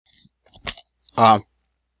I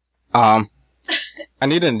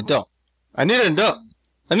need an adult. I need an adult.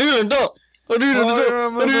 I need an adult. I need an adult.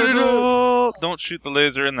 I need an adult. Don't shoot the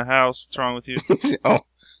laser in the house. What's wrong with you?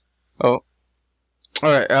 Oh.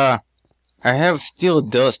 Alright, I have steel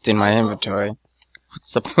dust in my inventory.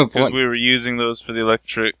 What's the point? Because we were using those for the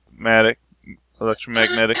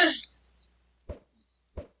electromagnetics.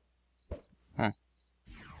 Huh.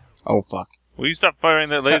 Oh, fuck. Will you stop firing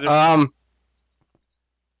that laser?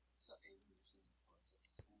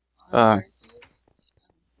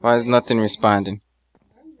 Why is nothing responding?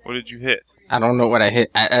 What did you hit? I don't know what I hit.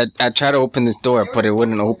 I tried to open this door, but it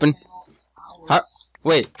wouldn't open.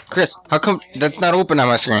 Wait, Chris, how come that's not open on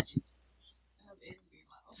my screen?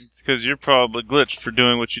 It's because you're probably glitched for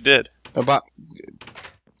doing what you did.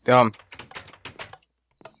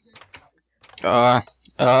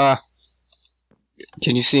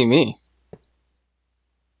 Can you see me?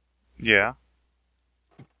 Yeah.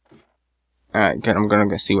 Alright, good. I'm gonna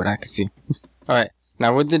go see what I can see. Alright,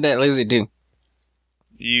 now what did that laser do?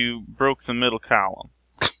 You broke the middle column.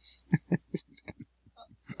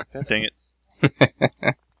 God dang it.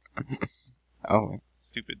 Oh.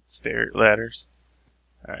 Stupid stair ladders.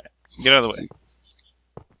 Alright, get out of the way.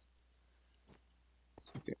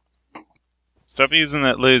 Stop using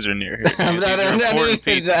that laser near here.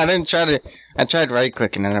 I didn't try to. I tried right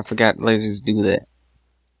clicking and I forgot lasers do that.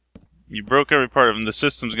 You broke every part of them. The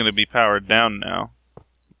system's going to be powered down now.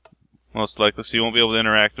 Most likely, so you won't be able to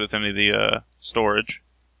interact with any of the storage.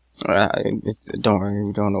 Don't worry,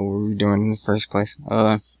 we don't know what we were doing in the first place.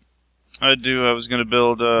 I was going to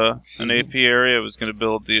build an AP area. I was going to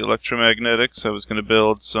build the electromagnetics. I was going to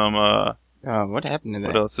build some. What happened to that?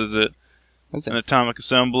 What else is it? What's that? An atomic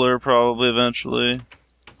assembler, probably eventually.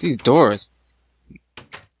 These doors.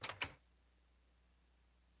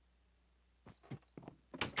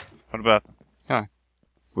 What about them? Huh.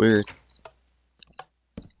 Weird.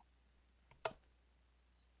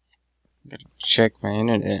 Gotta check my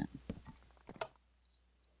internet.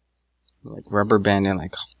 Like rubber banding,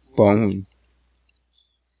 like bone.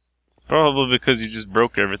 Probably because you just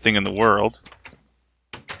broke everything in the world.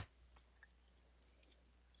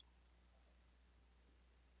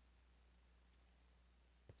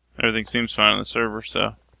 Everything seems fine on the server,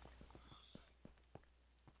 so...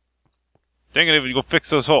 Dang it, you go fix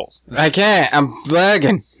those holes. I can't, I'm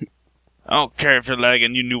lagging. I don't care if you're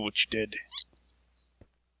lagging, you knew what you did.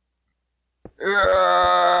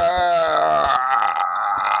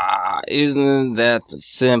 Isn't that the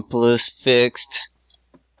simplest fixed?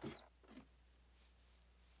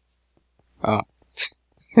 Oh.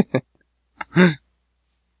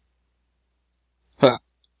 Huh.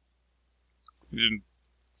 You didn't...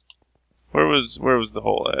 Where was the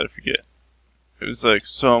hole at? I forget. It was like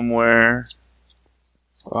somewhere...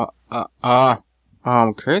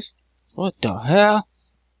 Chris? What the hell?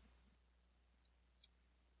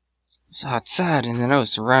 I was outside and then I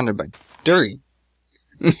was surrounded by dirt.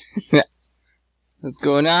 What's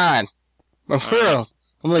going on? My world.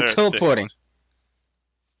 I'm like teleporting.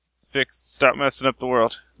 It's fixed. Stop messing up the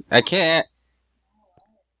world. I can't.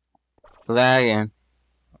 Lagging.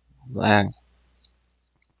 Lag.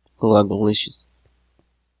 Delicious.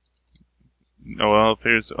 Oh, well, it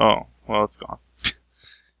appears... Oh, well, it's gone.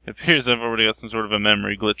 It appears I've already got some sort of a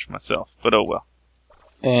memory glitch myself, but oh well.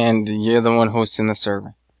 And you're the one hosting the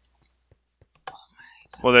server.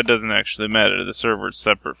 Well, that doesn't actually matter. The server is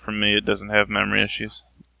separate from me. It doesn't have memory issues.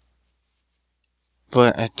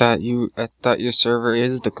 But I thought your server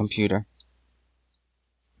is the computer.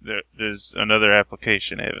 There's another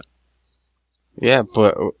application, Ava. Yeah,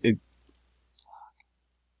 but it...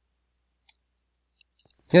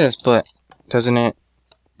 Yes, but doesn't it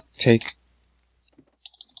take...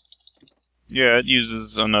 Yeah, it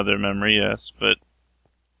uses another memory, yes, but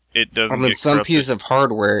it doesn't get some corrupted. piece of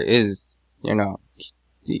hardware is, you know,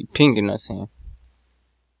 pinging us here.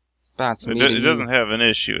 It doesn't have an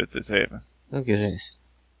issue with this, Ava. Look at this.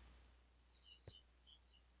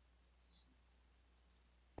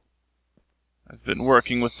 I've been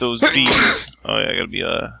working with those beams. Oh yeah, I gotta be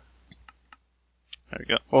there we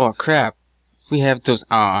go. Oh crap. We have those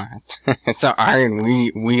I saw iron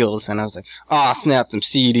wheels and I was like, oh snap, them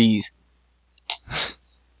CDs.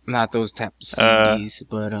 Not those type of CDs,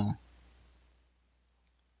 but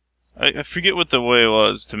I forget what the way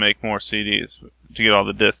was to make more CDs, to get all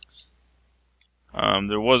the discs.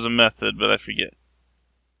 There was a method, but I forget.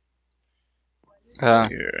 Let's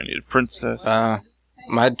see here, I need a princess.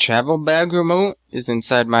 My travel bag remote is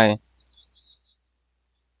inside my...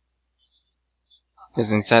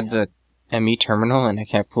 is inside the ME terminal and I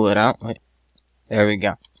can't pull it out. Wait. There we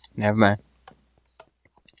go. Never mind.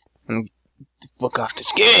 I'm the fuck off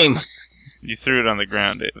this game! You threw it on the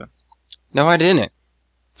ground, David. No, I didn't.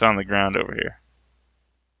 It's on the ground over here.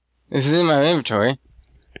 This is in my inventory.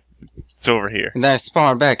 It's over here. And then I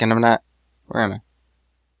spawned back and I'm not... Where am I?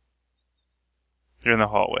 You're in the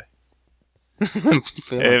hallway.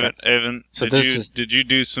 Evan, Evan, so did you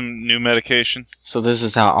do some new medication? So this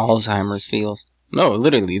is how Alzheimer's feels. No,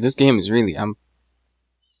 literally, this game is really... I'm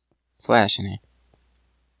flashing it.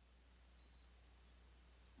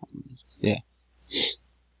 Yeah.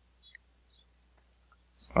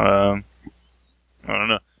 I don't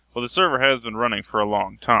know. Well, the server has been running for a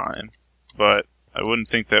long time, but I wouldn't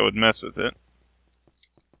think that would mess with it.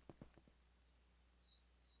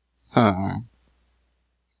 Huh.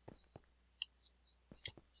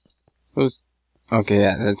 Okay,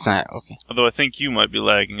 yeah, that's not okay. Although I think you might be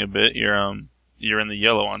lagging a bit. You're in the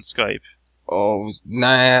yellow on Skype. Oh,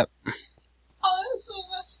 snap. Oh, that's so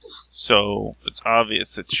messed up. So it's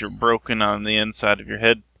obvious that you're broken on the inside of your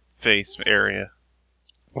head face area.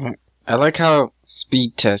 I like how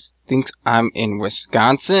Speed Test thinks I'm in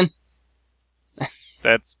Wisconsin.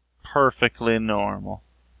 That's perfectly normal.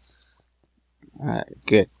 Alright,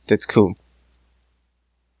 good. That's cool.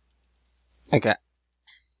 Okay.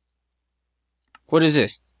 What is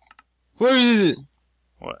this? What is this?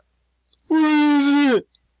 What? What is it?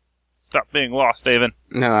 Stop being lost, David.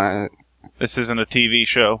 No, This isn't a TV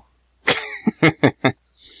show.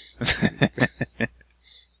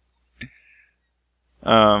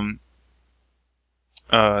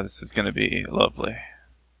 This is gonna be lovely.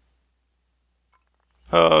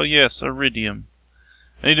 Oh yes, iridium.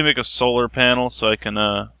 I need to make a solar panel so I can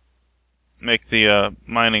make the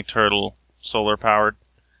mining turtle solar powered.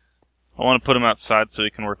 I want to put him outside so he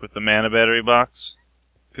can work with the mana battery box,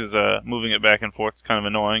 because moving it back and forth is kind of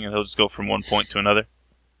annoying, and he'll just go from one point to another.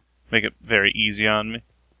 Make it very easy on me.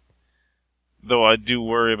 Though I do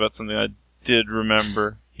worry about something I did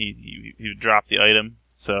remember. He would drop the item,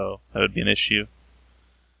 so that would be an issue.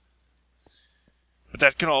 But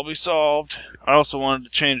that can all be solved. I also wanted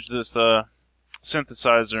to change this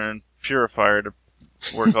synthesizer and purifier to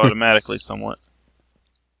work automatically somewhat.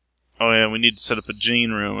 Oh yeah, we need to set up a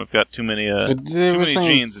gene room. We've got too many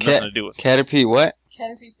genes and nothing to do with it. Caterpie what?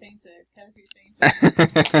 Caterpie fainted. Caterpie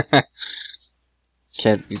fainted.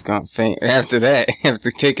 Caterpie's gonna faint. After that, after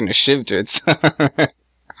taking a shift, it's...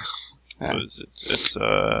 What is it? It's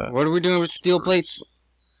What are we doing with steel plates?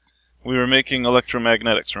 we were making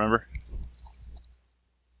electromagnetics, remember?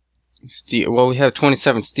 Steel. Well, we have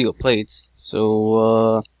 27 steel plates,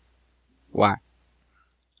 so why?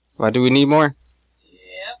 Why do we need more?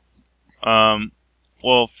 Yep.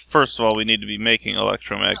 Well, first of all, we need to be making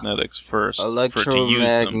electromagnetics first for it to use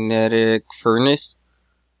them. Electromagnetic furnace?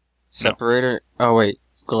 Separator? No. Oh, wait.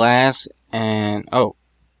 Glass and... Oh.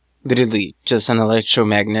 Literally, just an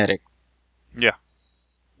electromagnetic. Yeah.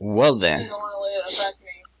 Well You then. don't want to let it affect me.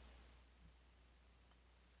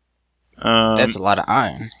 That's a lot of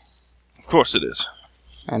iron. Of course it is.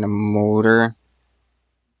 And a motor.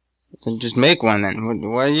 Then just make one then.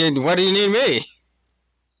 Why do you need me?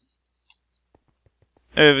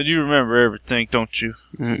 Evan, you remember everything, don't you?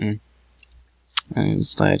 Mm-mm. Not even the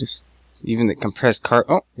slightest. Even the compressed car...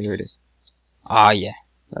 Oh, there it is. Ah, yeah.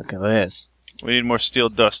 Look at this. We need more steel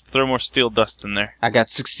dust. Throw more steel dust in there. I got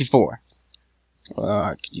 64.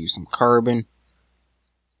 I could use some carbon.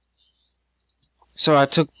 So I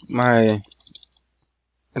took my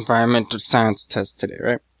environmental science test today,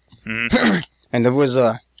 right? Mm-hmm. And there was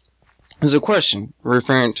a question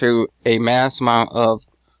referring to a mass amount of...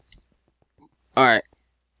 Alright.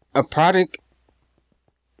 A product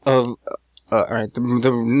of... Alright,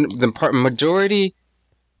 the majority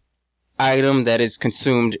item that is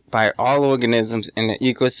consumed by all organisms in the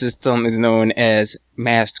ecosystem is known as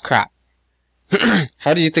massed crop.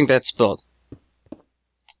 How do you think that's spelled?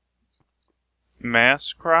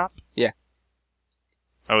 Mass crop? Yeah.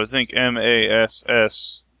 I would think MASSCROP.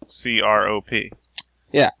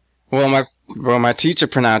 Yeah. Well, my teacher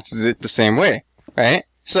pronounces it the same way, right?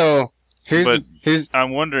 So here's.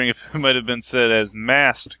 I'm wondering if it might have been said as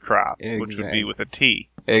massed crop, Exactly. which would be with a T.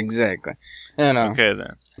 Exactly. And Okay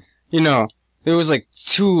then. you know, there was like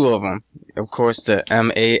two of them. Of course, the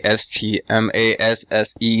MASSED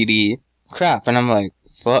crap, and I'm like,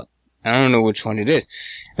 fuck, I don't know which one it is.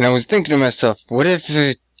 And I was thinking to myself, what if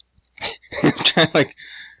I'm trying to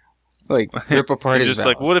like rip apart You're his just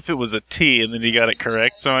like, vowels. what if it was a T and then you got it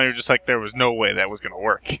correct? So you're just like, there was no way that was going to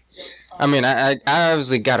work. I mean, I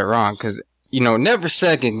obviously got it wrong because, you know, never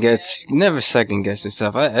second guess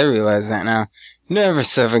yourself. I realize that now. Never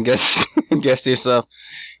second guess yourself.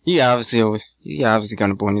 You obviously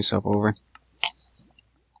gonna burn yourself over.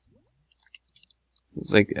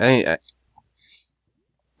 It's like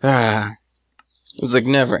was like,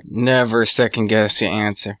 never second guess your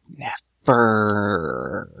answer.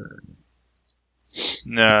 Never.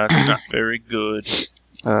 Nah, it's not very good. It's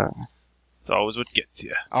always what gets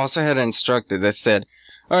you. I also had an instructor that said,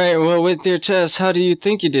 alright, well, with your test, how do you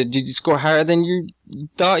think you did? Did you score higher than you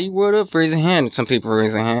thought you would have? Raise a hand. Some people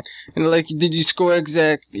raise a hand. And like, did you score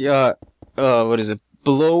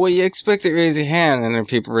below what you expected? Raise a hand. And then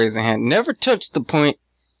people raise a hand. Never touched the point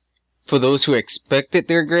for those who expected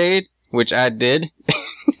their grade, which I did.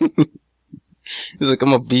 It's like,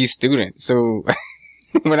 I'm a B student, so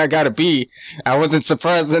when I got a B, I wasn't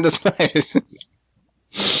surprised in the slightest.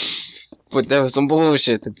 But that was some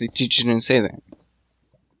bullshit that the teacher didn't say that.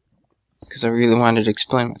 Because I really wanted to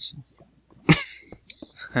explain myself.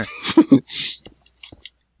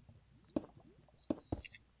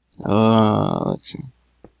 Let's see.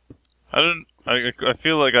 I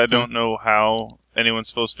feel like I don't know how anyone's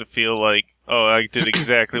supposed to feel like, oh, I did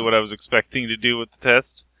exactly what I was expecting to do with the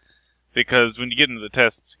test. Because when you get into the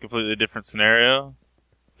test, it's a completely different scenario.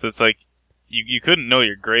 So it's like, you couldn't know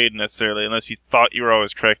your grade necessarily unless you thought you were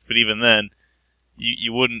always correct, but even then,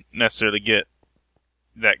 you wouldn't necessarily get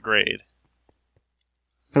that grade.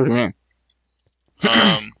 What do you mean?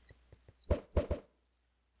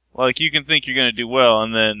 Like, you can think you're going to do well,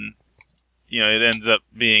 and then, it ends up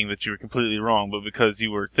being that you were completely wrong, but because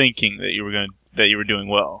you were thinking that you were doing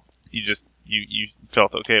well, you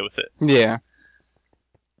felt okay with it. Yeah.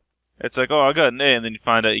 It's like, oh, I got an A, and then you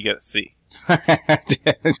find out you got a C.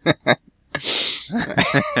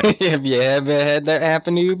 Have you ever had that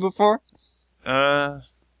happen to you before?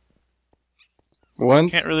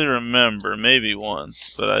 Once? Can't really remember. Maybe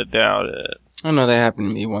once, but I doubt it. Oh no, that happened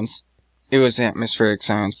to me once. It was atmospheric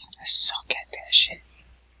science. I suck at that shit.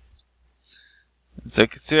 It's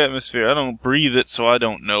like, it's the atmosphere. I don't breathe it, so I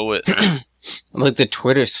don't know it. Like the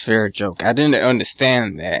Twitter sphere joke. I didn't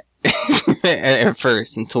understand that at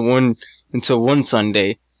first until one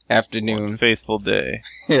Sunday afternoon. One faithful day.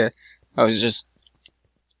 Yeah. I was just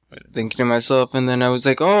thinking to myself, and then I was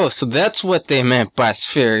like, oh, so that's what they meant by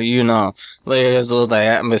sphere, layers of the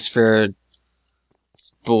atmosphere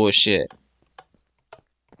bullshit.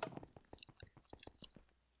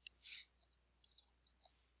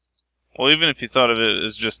 Well, even if you thought of it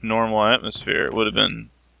as just normal atmosphere, it would have been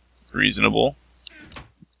reasonable.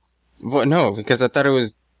 Well, no, because I thought it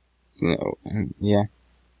was, yeah.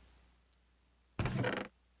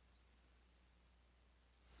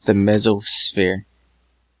 The mesosphere.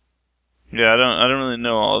 Yeah, I don't really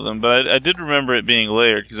know all of them, but I did remember it being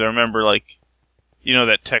layered, because I remember, like,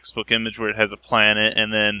 that textbook image where it has a planet,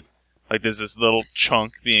 and then, like, there's this little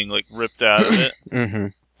chunk being, like, ripped out of it,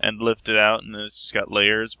 and lifted out, and then it's just got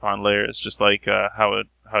layers upon layers, just like how it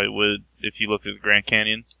would if you looked at the Grand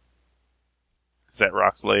Canyon. Because that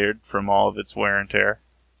rock's layered from all of its wear and tear.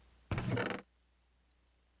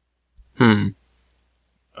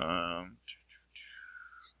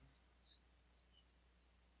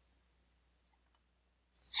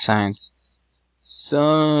 Science.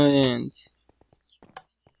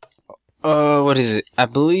 What is it? I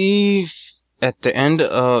believe at the end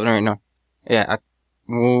of...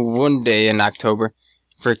 one day in October,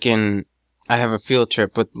 I have a field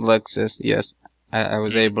trip with Lexus. Yes, I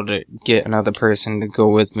was able to get another person to go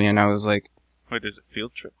with me, and I was like... Wait, there's a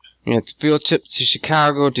field trip? Yeah, it's a field trip to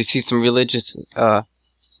Chicago to see some religious, what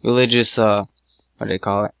do they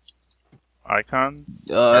call it? Icons?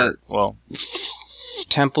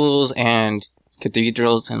 Temples and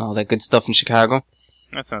cathedrals and all that good stuff in Chicago.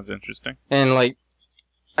 That sounds interesting. And, like,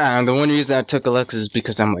 the one reason I took Alexis is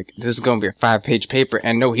because I'm like, this is going to be a 5-page paper.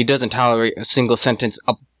 And no, he doesn't tolerate a single sentence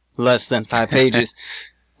up less than 5 pages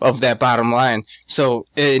of that bottom line. So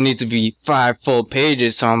it needs to be 5 full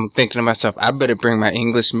pages. So I'm thinking to myself, I better bring my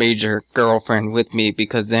English major girlfriend with me,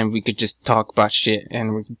 because then we could just talk about shit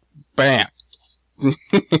and bam.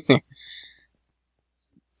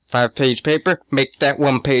 5-page paper, make that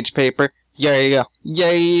 1-page paper. Yeah.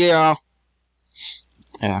 Yeah.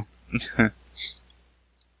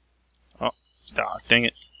 Ah, dang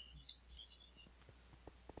it.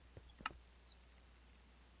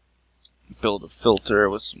 Build a filter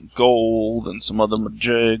with some gold and some other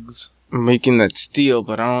majigs. I'm making that steel,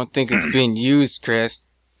 but I don't think it's being used, Chris.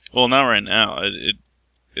 Well, not right now.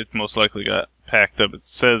 It most likely got packed up. It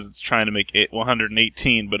says it's trying to make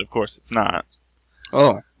 118, but of course it's not.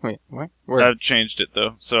 Oh, wait, what? Where? I've changed it,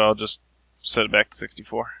 though, so I'll just set it back to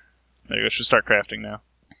 64. There you go. Should start crafting now.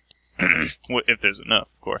 If there's enough,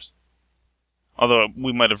 of course. Although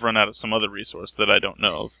we might have run out of some other resource that I don't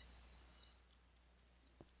know of.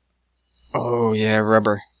 Oh yeah,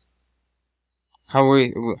 rubber. How are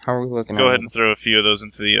we looking at it? Go ahead and throw a few of those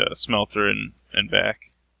into the smelter and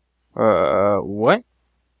back. What?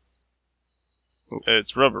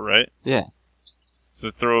 It's rubber, right? Yeah. So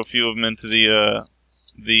throw a few of them into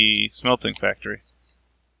the smelting factory.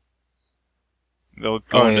 They'll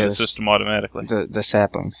go into the system automatically. The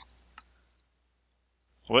saplings.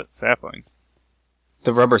 What? Saplings?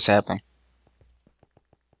 The rubber sapling.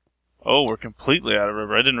 Oh, we're completely out of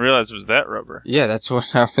rubber. I didn't realize it was that rubber. Yeah, that's what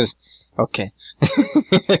I was... Okay.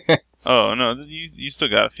 Oh, no, you still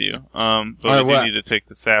got a few. But we do need to take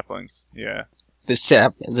the saplings. Yeah. The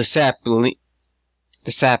sap.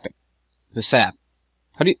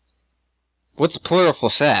 How do you... What's plural for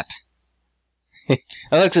sap?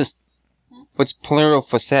 Alexis, what's plural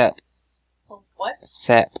for sap? For what?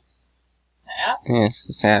 Sap. Sap? Yes,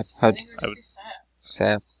 sap. I think it would be sap.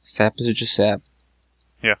 Sap. Sap is just sap.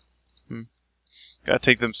 Yeah. Gotta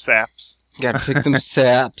take them saps. Gotta take them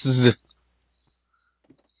saps.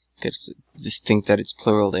 Gotta just think that it's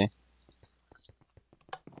plural there.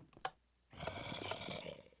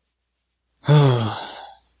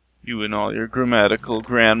 You and all your grammatical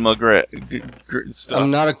grandma stuff.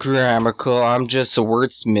 I'm not a grammatical, I'm just a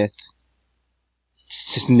wordsmith.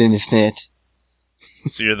 Snit.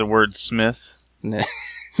 So you're the wordsmith? Then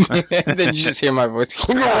you just hear my voice.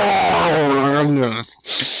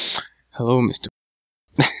 Hello, Mr.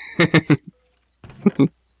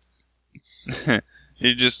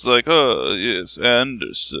 You're just like, oh, yes,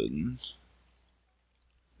 Anderson.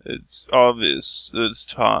 It's obvious it's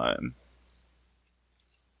time.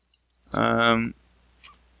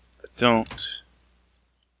 Don't.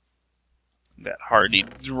 That hardy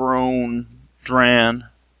dran.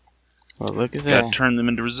 Well, look at that. Gotta turn them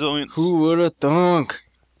into resilience. Who would have thunk?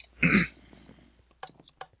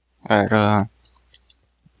 Alright,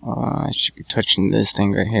 I should be touching this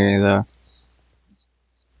thing right here, though.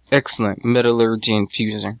 Excellent. Metallurgy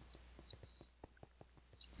infuser.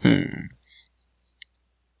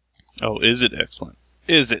 Oh, is it excellent?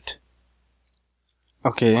 Is it?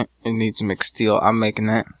 Okay, it needs to make steel. I'm making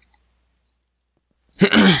that.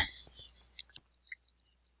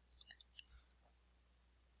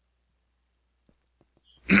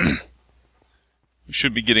 We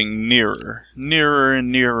should be getting nearer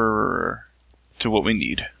and nearer to what we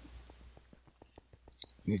need.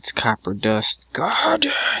 It's copper dust. God!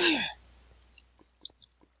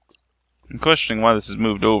 I'm questioning why this has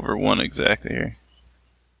moved over one exactly here.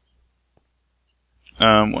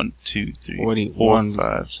 1, 2, 3, 4,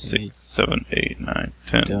 5, 6, 7, 8, 9,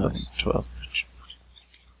 10, 11, 12, 13,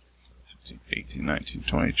 15, 18, 19,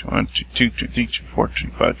 20, 21, 22, 23, 24,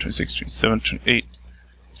 25, 26, 27, 28,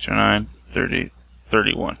 29, 30,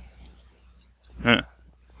 31. Huh.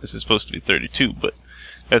 This is supposed to be 32, but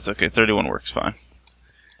that's okay. 31 works fine.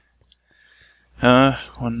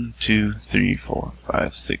 1, 2, 3, 4,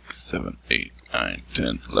 5, 6, 7, 8, 9,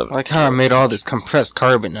 10, 11. I like how I made all this compressed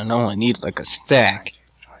carbon and only need like a stack.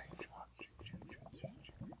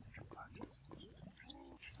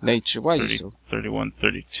 Nature, why 30, you so... 31,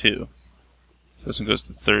 32. So this one goes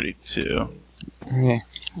to 32. Yeah,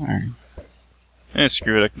 alright.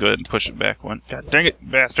 Screw it, I can go ahead and push it back one. God dang it,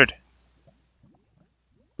 bastard!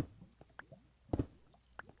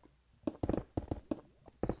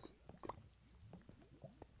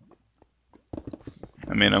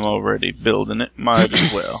 I mean, I'm already building it. Might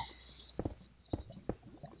as well.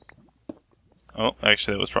 Oh,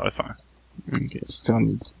 actually, that was probably fine. Okay, still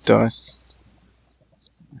needs dust.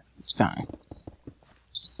 It's fine.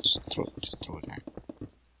 Just throw it there.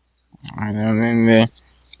 Alright, and then there.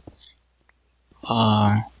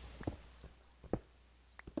 There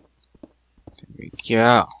we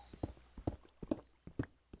go.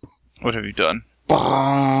 What have you done?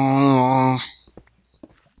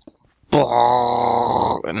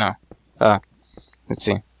 No. Let's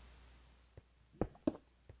see.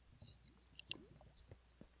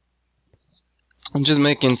 I'm just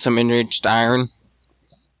making some enriched iron.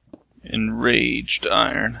 Enraged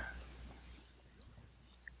iron.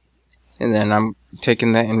 And then I'm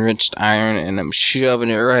taking that enriched iron and I'm shoving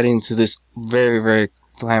it right into this very, very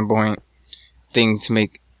flamboyant thing to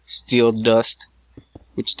make steel dust.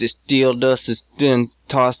 Which this steel dust is then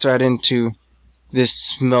tossed right into this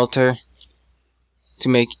smelter to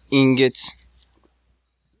make ingots.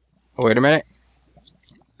 Oh, wait a minute.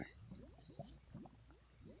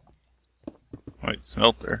 Wait,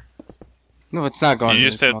 smelter? No, it's not going You to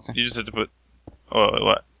just the had smelter. you just had to put. Oh, wait,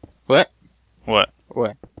 what? What? What?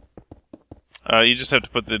 What? You just have to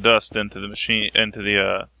put the dust into the machine, into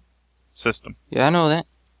the system. Yeah, I know that.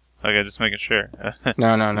 Okay, just making sure.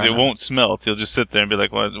 No. It won't smelt. You'll just sit there and be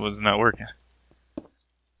like, "Why was it not working?"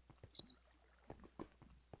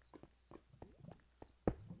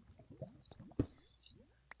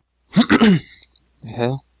 The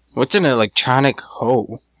hell? What's an electronic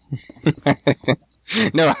hoe?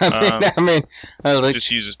 No, I mean, like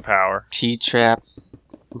just uses power. T-trap,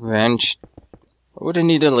 wrench. What would I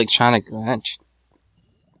need an electronic wrench?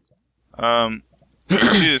 See,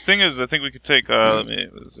 the thing is, I think we could take, what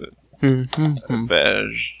is it?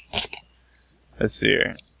 Badge. Let's see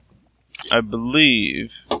here. I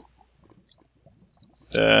believe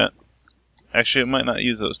that... Actually, it might not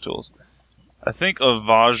use those tools. I think a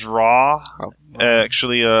Vajra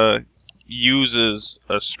actually uses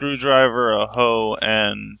a screwdriver, a hoe,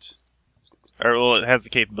 and... well, it has the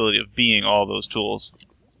capability of being all those tools.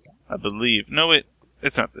 I believe. No, wait.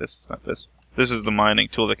 It's not this. It's not this. This is the mining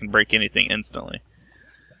tool that can break anything instantly.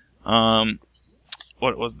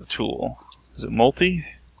 What was the tool? Is it multi?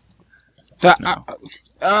 No.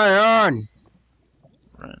 Iron!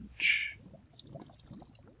 Wrench.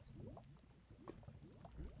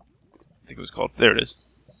 I think it was called... There it is.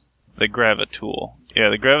 The Gravitool. Yeah,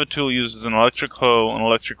 the Gravitool uses an electric hoe, an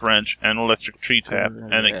electric wrench, and an electric tree tap,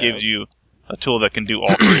 and it gives you a tool that can do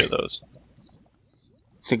all three of those.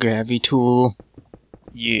 The Gravitool.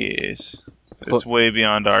 Yes. It's way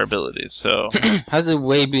beyond our abilities, so... How's it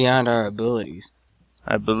way beyond our abilities?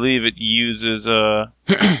 I believe it uses,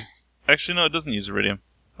 Actually, no, it doesn't use iridium.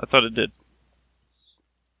 I thought it did.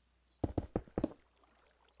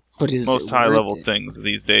 But is Most high-level things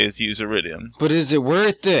these days use iridium. But is it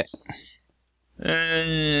worth it?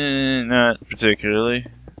 Not particularly.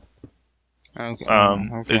 Okay.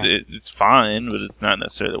 It's fine, but it's not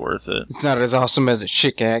necessarily worth it. It's not as awesome as a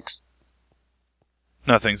pickaxe.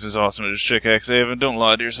 Nothing's as awesome as a pickaxe, Avon. Don't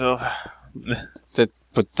lie to yourself. That's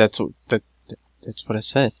what I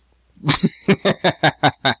said.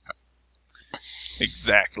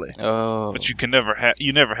 Exactly. Oh. But you never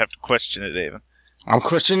have to question it, Avon. I'm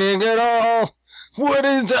questioning it all. What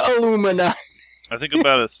is the Illuminati? I think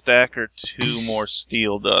about a stack or two more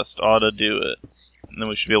steel dust ought to do it. And then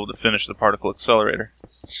we should be able to finish the particle accelerator.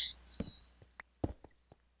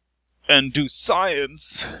 And do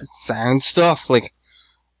science. Science stuff, like...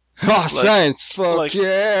 Oh, science, fuck like,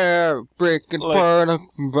 yeah! Breaking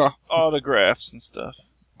particle... Autographs and stuff.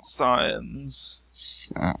 Science.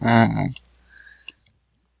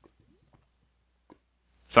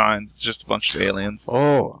 Science, just a bunch of aliens.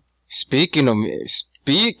 Oh, speaking of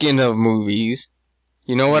movies,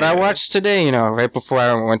 you know what I watched today? You know, right before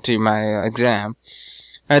I went to my exam,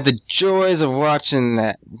 I had the joys of watching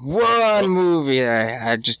that one movie that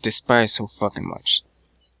I just despise so fucking much.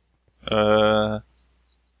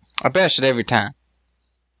 I bash it every time.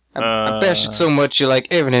 I bash it so much you're like,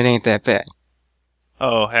 even it ain't that bad.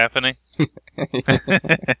 Oh, Happening?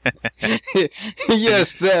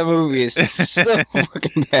 Yes, that movie is so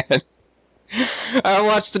fucking bad. I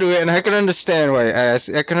watched through it and I can understand why. I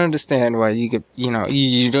can understand why you could, you don't.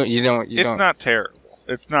 It's not terrible.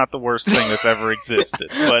 It's not the worst thing that's ever existed,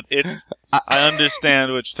 but it's. I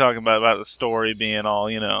understand what you're talking about the story being all,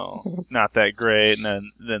 not that great,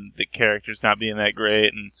 and then the characters not being that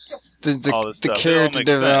great, and all this stuff. The character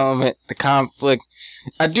development, the conflict.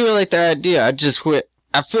 I do like the idea.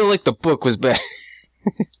 I feel like the book was better.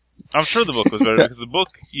 I'm sure the book was better, because the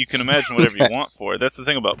book, you can imagine whatever you want for it. That's the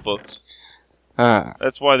thing about books.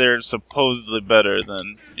 That's why they're supposedly better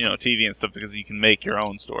than, TV and stuff, because you can make your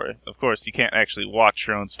own story. Of course, you can't actually watch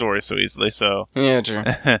your own story so easily, so... Yeah, true.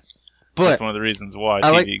 But that's one of the reasons why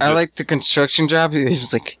TV exists. I like the construction job.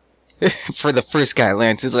 He's like... for the first guy,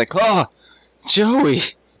 Lance, he's like, oh, Joey!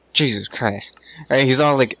 Jesus Christ. Right, he's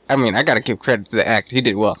all like... I mean, I gotta give credit to the act. He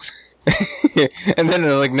did well. And then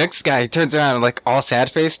the next guy, he turns around and all sad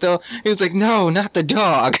face still. He was like, no, not the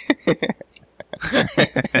dog.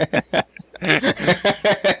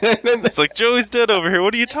 It's like, Joey's dead over here.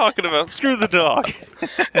 What are you talking about? Screw the dog.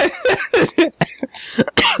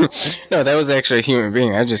 No, that was actually a human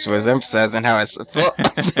being. I just was emphasizing how I felt.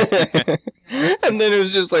 And then it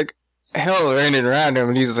was just like hell raining around him,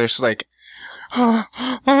 and he's just like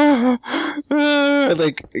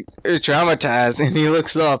traumatized, and he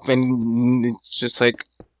looks up, and it's just like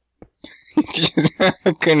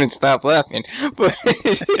I couldn't stop laughing. But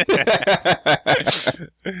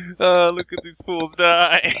look at these fools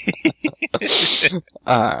die.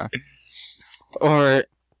 Alright,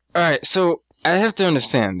 so I have to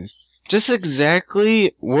understand this. Just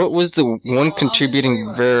exactly what was the one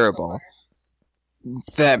contributing variable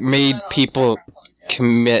that made people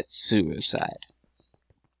commit suicide?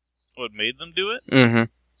 What made them do it? Mm-hmm.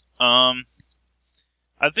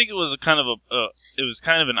 I think it was kind of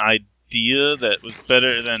an idea that was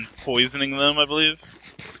better than poisoning them, I believe.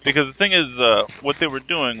 Because the thing is, what they were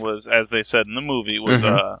doing was, as they said in the movie, was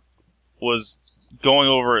going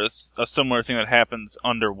over a similar thing that happens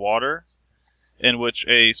underwater. in which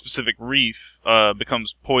a specific reef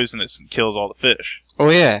becomes poisonous and kills all the fish. Oh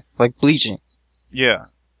yeah, like bleaching. Yeah.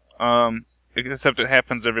 Except it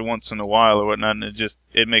happens every once in a while or whatnot, and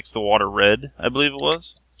it makes the water red, I believe it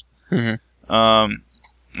was. Mm-hmm.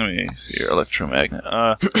 Let me see here, electromagnet.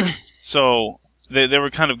 So they were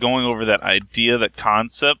kind of going over that idea, that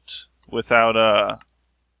concept, without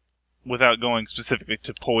going specifically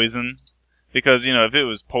to poison, because if it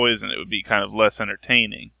was poison, it would be kind of less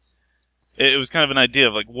entertaining. It was kind of an idea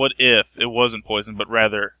of like, what if it wasn't poison, but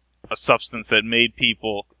rather a substance that made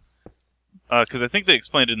people. Because I think they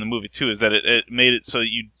explained it in the movie too, is that it made it so that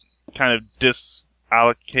you kind of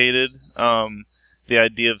disallocated the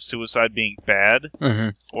idea of suicide being bad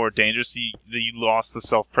or dangerous. That you lost the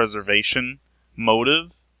self-preservation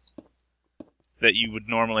motive that you would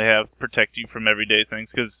normally have protect you from everyday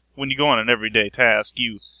things. Because when you go on an everyday task,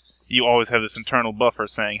 you always have this internal buffer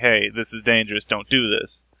saying, "Hey, this is dangerous. Don't do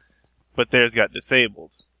this." But theirs got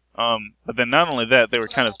disabled. But then not only that, they were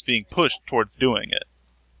kind of being pushed towards doing it.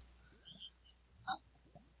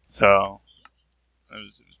 So, it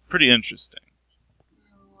was pretty interesting.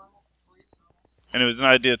 And it was an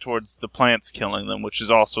idea towards the plants killing them, which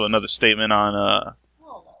is also another statement on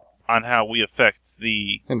how we affect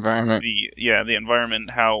the environment. The environment,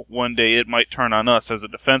 how one day it might turn on us as a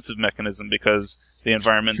defensive mechanism because the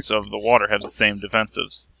environments of the water have the same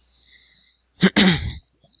defensives.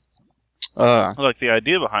 Like, the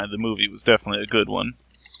idea behind the movie was definitely a good one.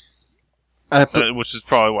 Which is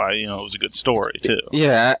probably why, it was a good story, too.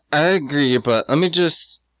 Yeah, I agree, but let me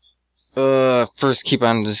just first keep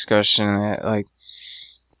on the discussion that, like,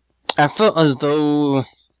 I felt as though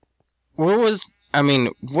what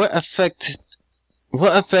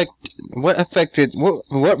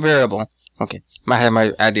variable, okay, I have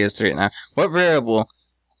my ideas straight now. What variable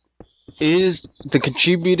is the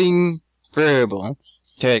contributing variable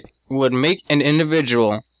that would make an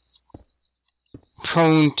individual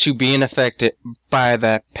prone to being affected by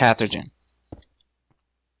that pathogen?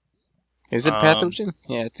 Is it pathogen?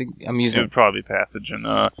 Yeah, I think I'm using. It would probably be pathogen.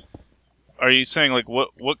 Are you saying like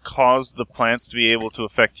what caused the plants to be able to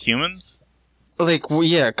affect humans? Like,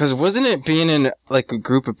 yeah, because wasn't it being in like a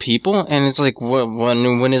group of people? And it's like,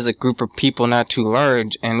 when is a group of people not too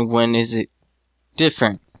large, and when is it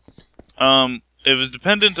different? It was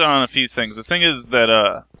dependent on a few things. The thing is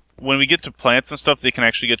that when we get to plants and stuff, they can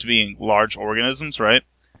actually get to being large organisms, right?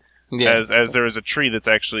 Yeah. As there is a tree that's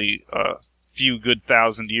actually a few good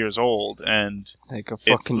 1,000 years old, and like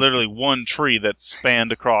it's literally one tree that's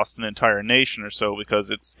spanned across an entire nation or so because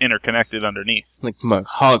it's interconnected underneath. Like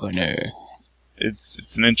mahogany.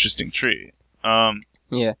 It's an interesting tree.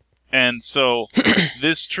 Yeah. And so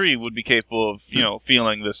this tree would be capable of,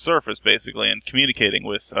 feeling this surface basically and communicating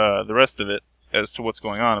with the rest of it as to what's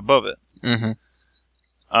going on above it. Mm-hmm.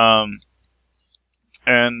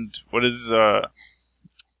 And what is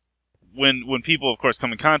when people, of course,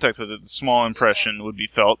 come in contact with it, the small impression would be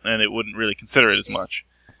felt, and it wouldn't really consider it as much.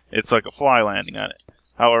 It's like a fly landing on it.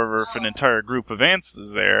 However, if an entire group of ants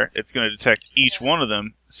is there, it's going to detect each one of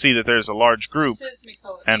them, see that there's a large group,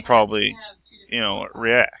 and probably,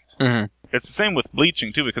 react. Mm-hmm. It's the same with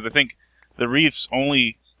bleaching, too, because I think the reefs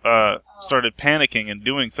only started panicking and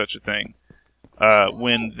doing such a thing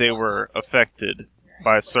when they were affected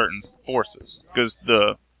by certain forces. Because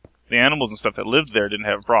the animals and stuff that lived there didn't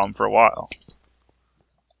have a problem for a while.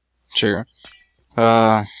 Sure.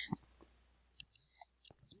 What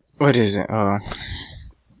is it?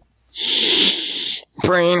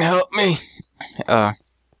 Brain, help me. My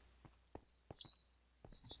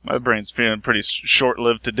brain's feeling pretty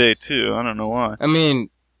short-lived today, too. I don't know why. I mean,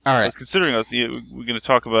 alright. I was considering we're going to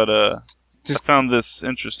talk about, I found this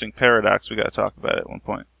interesting paradox we got to talk about at one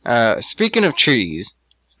point. Speaking of trees,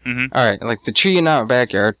 mm-hmm. Alright, like the tree in our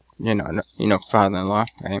backyard, father-in-law,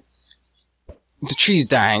 right? The tree's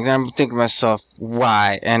dying, and I'm thinking to myself,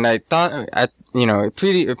 why? And I thought, it's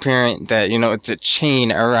pretty apparent that, it's a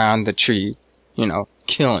chain around the tree,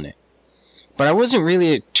 killing it. But I wasn't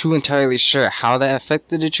really too entirely sure how that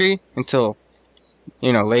affected the tree until,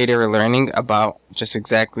 later learning about just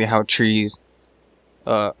exactly how trees,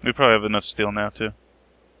 We probably have enough steel now, too.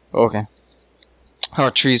 Okay. How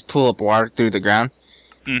trees pull up water through the ground.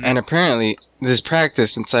 Mm-hmm. And apparently, this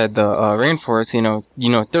practice inside the rainforest,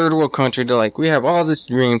 third world country, they're like, we have all this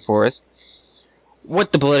rainforest.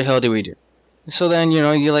 What the bloody hell do we do? So then,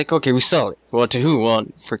 you're like, okay, we sell it. Well, to who? Well,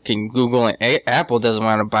 freaking Google and Apple doesn't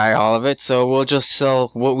want to buy all of it, so we'll just sell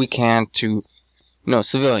what we can to,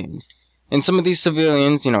 civilians. And some of these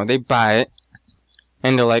civilians, they buy it,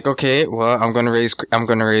 and they're like, okay, well, I'm gonna raise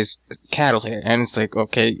cattle here. And it's like,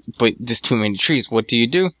 okay, but there's too many trees. What do?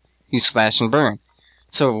 You slash and burn.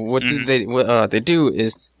 So what do they do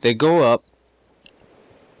is they go up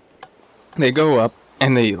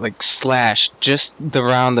and they like slash just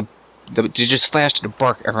around they just slash the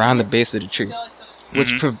bark around the base of the tree,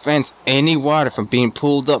 which prevents any water from being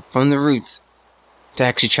pulled up from the roots to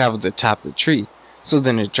actually travel to the top of the tree. So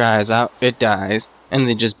then it dries out, it dies, and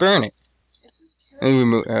they just burn it. And we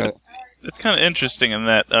move. It's kind of interesting in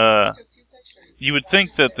that you would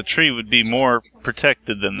think that the tree would be more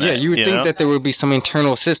protected than that. Yeah, you would think that there would be some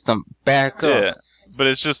internal system back up. Yeah, but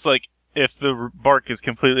it's just like if the bark is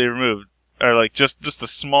completely removed, or like just a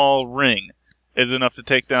small ring is enough to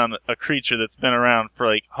take down a creature that's been around for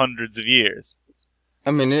like hundreds of years.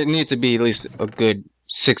 I mean, it needs to be at least a good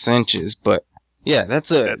 6 inches, but yeah,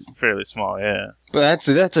 that's fairly small, yeah. But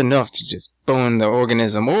that's enough to just bone the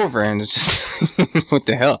organism over, and it's just what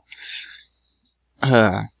the hell.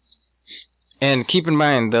 And keep in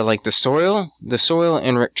mind that like the soil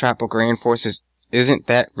in tropical rainforests isn't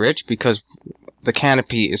that rich because the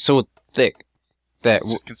canopy is so thick that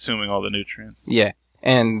it's just consuming all the nutrients. Yeah,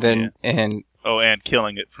 and then and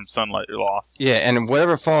killing it from sunlight loss. Yeah, and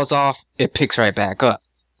whatever falls off, it picks right back up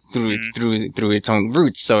through its own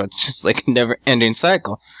roots. So it's just like a never-ending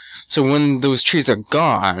cycle. So when those trees are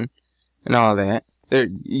gone and all that,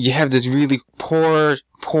 you have this really poor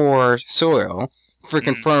soil.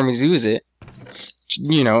 Freaking farmers use it.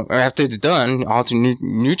 You know, after it's done, all the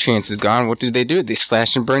nutrients is gone. What do? They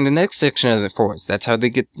slash and burn the next section of the forest. That's how they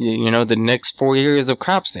get, the next 4 years of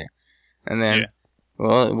crops there. And then,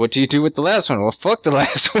 well, what do you do with the last one? Well, fuck the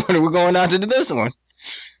last one. We're going on to this one.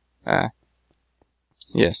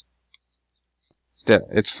 Yes.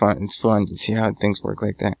 It's fun. It's fun to see how things work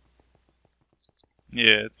like that.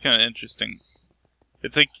 Yeah, it's kind of interesting.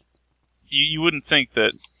 It's like, you wouldn't think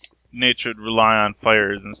that nature would rely on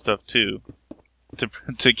fires and stuff, too,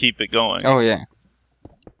 to keep it going. Oh, yeah.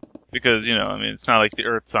 Because, it's not like the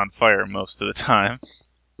Earth's on fire most of the time.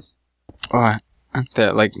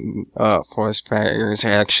 Forest fires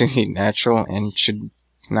are actually natural and should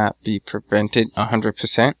not be prevented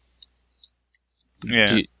 100%.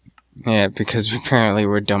 Yeah. Because apparently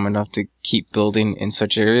we're dumb enough to keep building in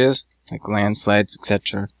such areas, like landslides,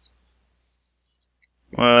 etc.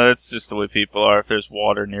 Well, that's just the way people are if there's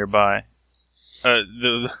water nearby.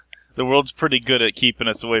 The world's pretty good at keeping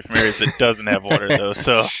us away from areas that doesn't have water, though,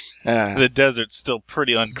 so the desert's still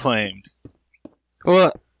pretty unclaimed.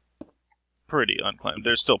 Well, pretty unclaimed.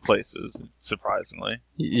 There's still places, surprisingly.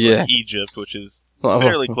 Yeah. Like Egypt, which is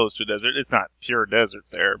fairly close to a desert. It's not pure desert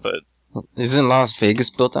there, but... Isn't Las Vegas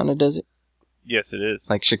built on a desert? Yes, it is.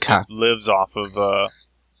 Like Chicago. It lives off of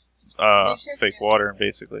fake water,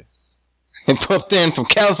 basically. It popped in from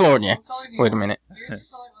California. Wait a minute.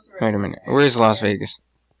 Where's Las Vegas?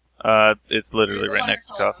 It's literally right next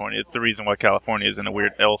to California. It's the reason why California is in a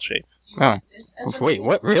weird L shape. Oh. Wait,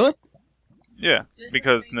 what? Really? Yeah,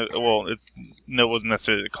 because, it wasn't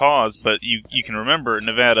necessarily the cause, but you can remember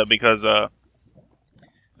Nevada because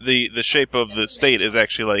the shape of the state is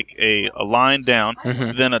actually like a line down,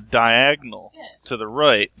 then a diagonal to the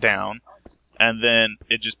right down, and then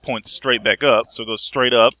it just points straight back up, so it goes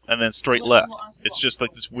straight up, and then straight left. It's just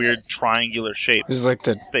like this weird triangular shape. It's like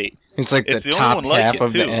the state. It's like the top half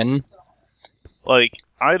of the N. Like,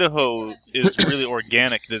 Idaho is really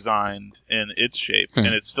organic designed in its shape, and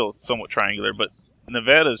it's still somewhat triangular, but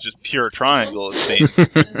Nevada is just pure triangle, it seems.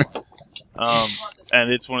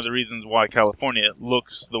 And it's one of the reasons why California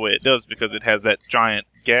looks the way it does, because it has that giant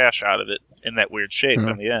gash out of it in that weird shape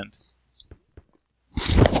in the end.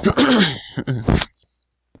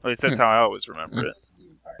 At least that's how I always remember it.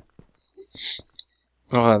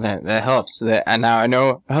 Well, that helps. And now I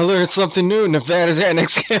know I learned something new. Nevada's right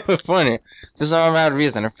next to California. For some odd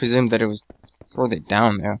reason, I presumed that it was further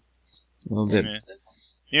down there. A little bit.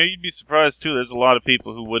 Yeah. You'd be surprised, too. There's a lot of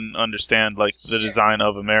people who wouldn't understand, like, the design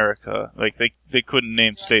of America. Like, they couldn't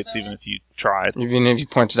name states even if you tried. Even if you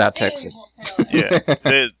pointed out Texas. Yeah.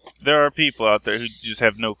 There are people out there who just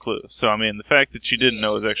have no clue. So, I mean, the fact that you didn't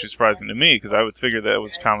know is actually surprising to me, because I would figure that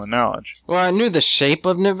was common knowledge. Well, I knew the shape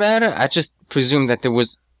of Nevada. I just presumed that there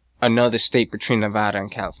was another state between Nevada and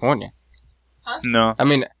California. Huh? No. I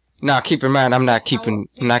mean... Now, keep in mind, I'm not keeping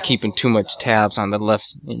too much tabs on the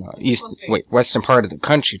western part of the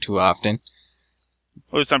country too often.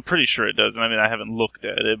 Well, I'm pretty sure it doesn't. I mean, I haven't looked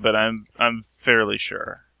at it, but I'm fairly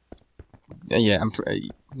sure. Yeah,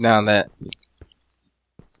 now that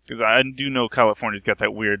because I do know California's got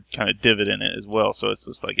that weird kind of divot in it as well, so it's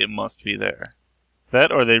just like it must be there.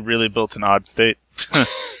 That, or they really built an odd state.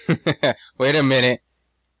 Wait a minute.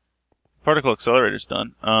 Particle accelerator's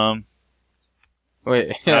done.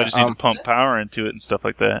 Wait, I just need to pump power into it and stuff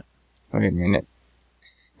like that. Wait a minute.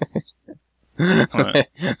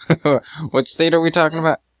 What state are we talking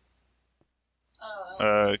about?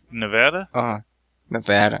 Nevada?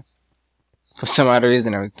 Nevada. For some odd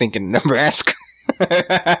reason, I was thinking Nebraska.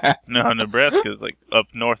 No, Nebraska is like up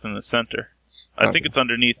north in the center. I Okay. think it's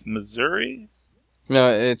underneath Missouri.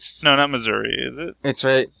 No, it's No, not Missouri, is it? it's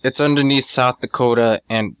right. It's underneath South Dakota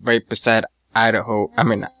and right beside Idaho. I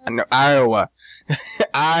mean, no, Iowa.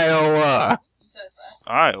 Iowa.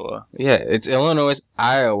 Iowa. Yeah, it's Illinois,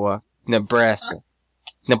 Iowa, Nebraska.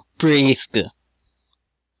 Nebraska.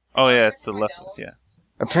 Oh yeah, it's the left ones, yeah.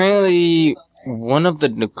 Apparently, one of the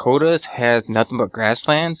Dakotas has nothing but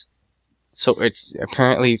grasslands. So it's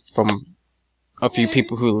apparently from a few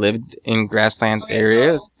people who lived in grasslands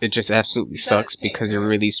areas. It just absolutely sucks because you're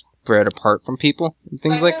really spread apart from people and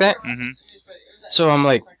things like that. Mm-hmm. So I'm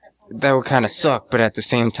like, that would kind of suck, but at the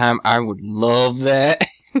same time, I would love that.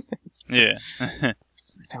 Yeah. That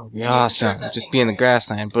would be awesome. Just be in the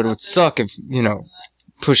grassland, but it would suck if,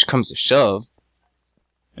 push comes to shove.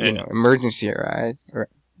 Yeah. Emergency arrive.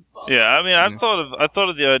 Yeah, I mean, I thought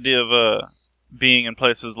of the idea of being in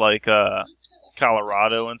places like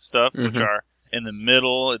Colorado and stuff, which Mhm. are in the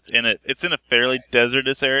middle. It's in a fairly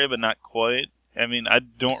desertous area, but not quite. I mean, I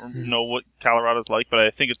don't know what Colorado's like, but I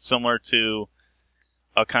think it's similar to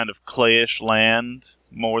a kind of clayish land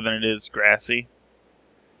more than it is grassy.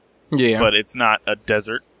 Yeah. But it's not a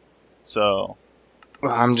desert, so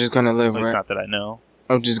Well, I'm just gonna live at least where not that I know.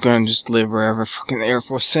 I'm just gonna live wherever fucking the Air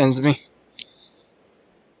Force sends me.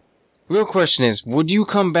 Real question is, would you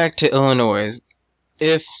come back to Illinois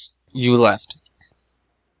if you left?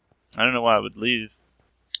 I don't know why I would leave.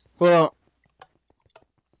 Well,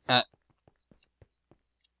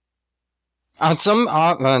 on some,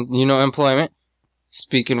 employment.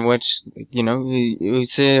 Speaking of which, you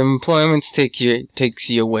say employment takes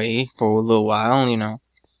you away for a little while,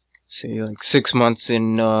 say like 6 months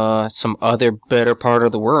in some other better part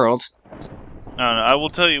of the world. I don't know. I will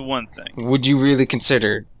tell you one thing. Would you really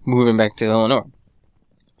consider moving back to Illinois?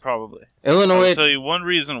 Probably. I Illinois, will tell you one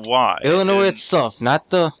reason why. Illinois and itself, not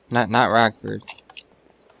Rockford.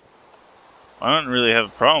 I don't really have a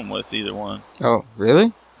problem with either one. Oh,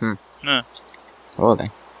 really? No. Well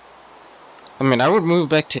then. I mean, I would move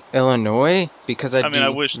back to Illinois because I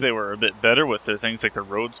wish they were a bit better with their things. Like the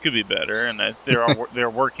roads could be better, and they're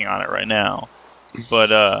working on it right now.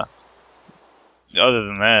 But other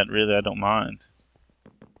than that, really, I don't mind.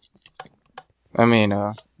 I mean,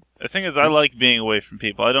 The thing is, I like being away from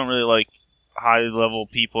people. I don't really like high-level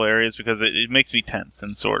people areas because it makes me tense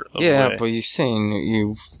and sort of. yeah, way. but you're saying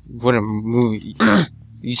you wouldn't move.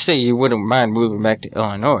 You say you wouldn't mind moving back to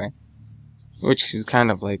Illinois, which is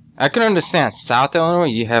kind of like, I can understand South Illinois.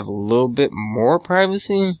 You have a little bit more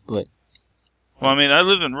privacy, but Well, I mean, I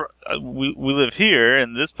live in we live here,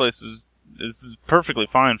 and this place is perfectly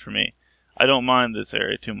fine for me. I don't mind this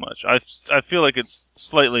area too much. I feel like it's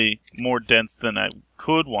slightly more dense than I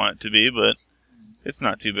could want it to be, but it's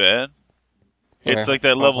not too bad. It's Okay. like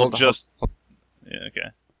that Well, level hold on. just... Yeah, okay.